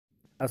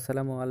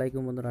আসসালামু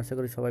আলাইকুম বন্ধুরা, আশা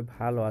করি সবাই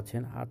ভালো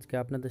আছেন। আজকে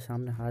আপনাদের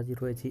সামনে হাজির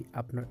হয়েছি।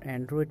 আপনার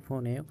অ্যান্ড্রয়েড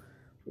ফোনে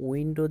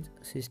উইন্ডোজ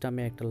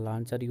সিস্টেমে একটা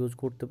লঞ্চার ইউজ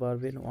করতে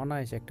পারবেন,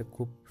 অনায়াসে একটা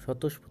খুব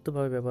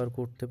স্বতঃস্ফূর্তভাবে ব্যবহার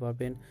করতে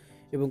পারবেন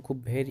এবং খুব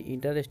ভেরি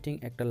ইন্টারেস্টিং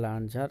একটা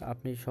লঞ্চার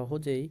আপনি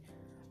সহজেই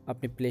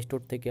প্লে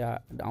স্টোর থেকে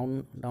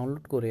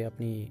ডাউনলোড করে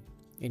আপনি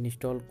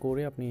ইনস্টল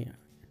করে আপনি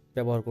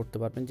ব্যবহার করতে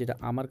পারবেন, যেটা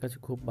আমার কাছে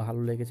খুব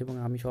ভালো লেগেছে এবং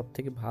আমি সব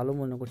থেকে ভালো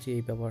মনে করছি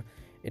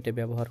এটা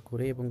ব্যবহার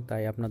করে, এবং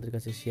তাই আপনাদের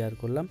কাছে শেয়ার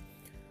করলাম।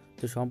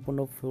 তো সম্পূর্ণ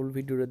ফুল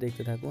ভিডিওটা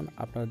দেখতে থাকুন।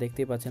 আপনারা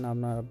দেখতেই পাচ্ছেন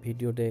আপনার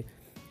ভিডিওতে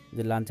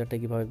যে লাঞ্চারটা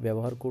কীভাবে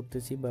ব্যবহার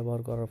করতেছি,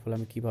 ব্যবহার করার ফলে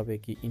আমি কীভাবে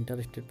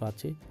ইন্টারেস্টেড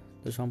পাচ্ছি।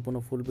 তো সম্পূর্ণ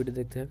ফুল ভিডিও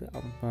দেখতে থাকুন,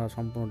 আপনারা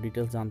সম্পূর্ণ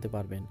ডিটেলস জানতে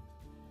পারবেন।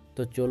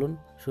 তো চলুন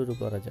শুরু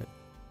করা যাক।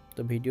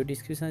 তো ভিডিও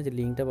ডিসক্রিপশানে যে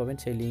লিঙ্কটা পাবেন,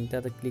 সেই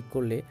লিঙ্কটাতে ক্লিক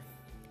করলে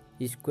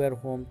স্কোয়ার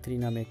হোম 3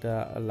 নামে একটা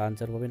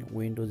লাঞ্চার পাবেন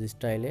উইন্ডোজ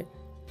স্টাইলে।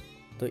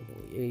 তো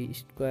এই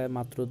স্কোয়ার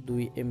মাত্র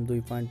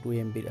 2.2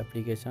 MBর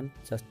অ্যাপ্লিকেশান।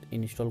 জাস্ট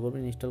ইনস্টল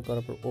করবেন, ইনস্টল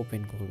করার পর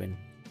ওপেন করবেন।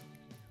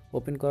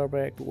 ওপেন করার পর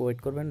একটু ওয়েট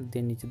করবেন,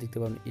 দেন নিচে দেখতে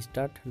পাবেন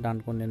স্টার্ট, ডান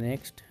করলে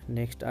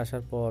নেক্সট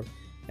আসার পর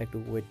একটু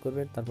ওয়েট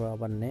করবেন, তারপর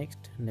আবার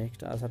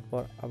নেক্সট আসার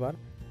পর আবার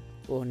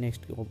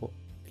নেক্সট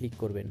ক্লিক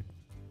করবেন।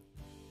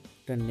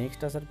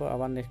 নেক্সট আসার পর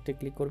আবার নেক্সটে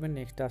ক্লিক করবেন,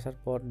 নেক্সট আসার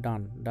পর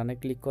ডানে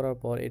ক্লিক করার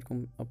পর এরকম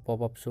পপ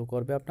আপ শো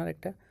করবে আপনার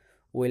একটা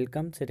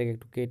ওয়েলকাম, সেটাকে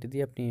একটু কেটে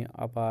দিয়ে আপনি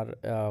আবার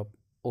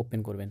ওপেন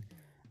করবেন।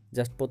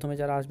 জাস্ট প্রথমে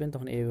যারা আসবেন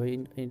তখন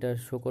এটা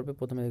শো করবে।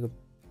 প্রথমে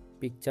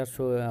পিকচার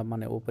শো,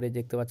 মানে ওপরে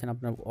দেখতে পাচ্ছেন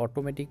আপনার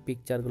অটোমেটিক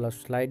পিকচারগুলো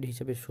স্লাইড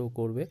হিসেবে শো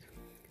করবে।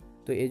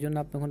 তো এই জন্য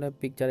আপনি ওখানে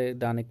পিকচারে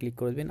ডানে ক্লিক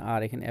করবেন, আর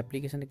এখানে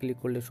অ্যাপ্লিকেশানে ক্লিক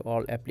করলে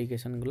অল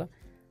অ্যাপ্লিকেশানগুলো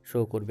শো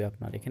করবে।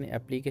 আপনার এখানে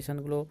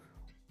অ্যাপ্লিকেশানগুলো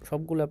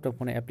সবগুলো আপনার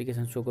ফোনে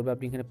অ্যাপ্লিকেশান শো করবে।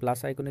 আপনি এখানে প্লাস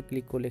আইকনে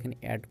ক্লিক করলে এখানে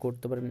অ্যাড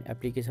করতে পারবেন।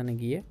 অ্যাপ্লিকেশানে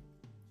গিয়ে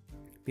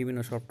বিভিন্ন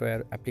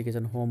সফটওয়্যার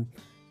অ্যাপ্লিকেশান হোম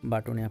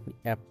বাটনে আপনি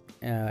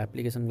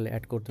অ্যাপ্লিকেশানগুলো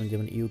অ্যাড করতেন,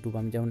 যেমন ইউটিউব।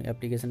 আমি যেমন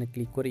অ্যাপ্লিকেশানে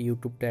ক্লিক করে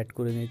ইউটিউবটা অ্যাড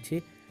করে নিচ্ছি।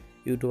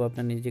 ইউটিউব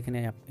আপনার যেখানে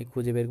আপনি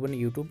খুঁজে বের করবেন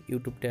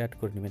ইউটিউবটা অ্যাড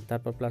করে নেবেন।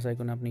 তারপর প্লাস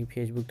আইকনে আপনি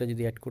ফেসবুকটা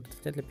যদি অ্যাড করতে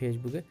চান তাহলে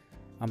ফেসবুকে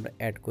আমরা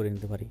অ্যাড করে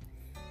নিতে পারি।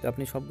 তো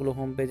আপনি সবগুলো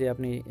হোম পেজে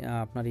আপনি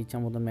আপনার ইচ্ছা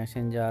মতন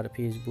মেসেঞ্জার,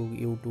 ফেসবুক,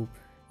 ইউটিউব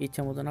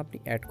ইচ্ছা মতন আপনি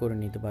অ্যাড করে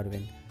নিতে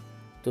পারবেন।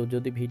 তো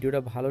যদি ভিডিওটা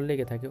ভালো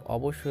লেগে থাকে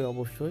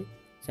অবশ্যই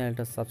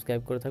চ্যানেলটা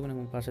সাবস্ক্রাইব করে থাকুন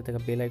এবং পাশে থাকা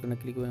বেল আইকনে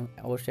ক্লিক করে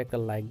অবশ্যই একটা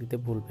লাইক দিতে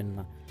ভুলবেন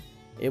না,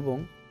 এবং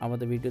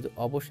আমাদের ভিডিওতে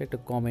অবশ্যই একটা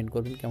কমেন্ট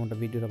করবেন কেমনটা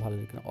ভিডিওটা ভালো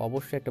লাগে।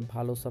 অবশ্যই একটা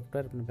ভালো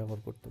সফটওয়্যার আপনি ব্যবহার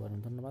করতে পারেন।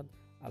 ধন্যবাদ,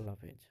 আল্লাহ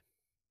হাফেজ।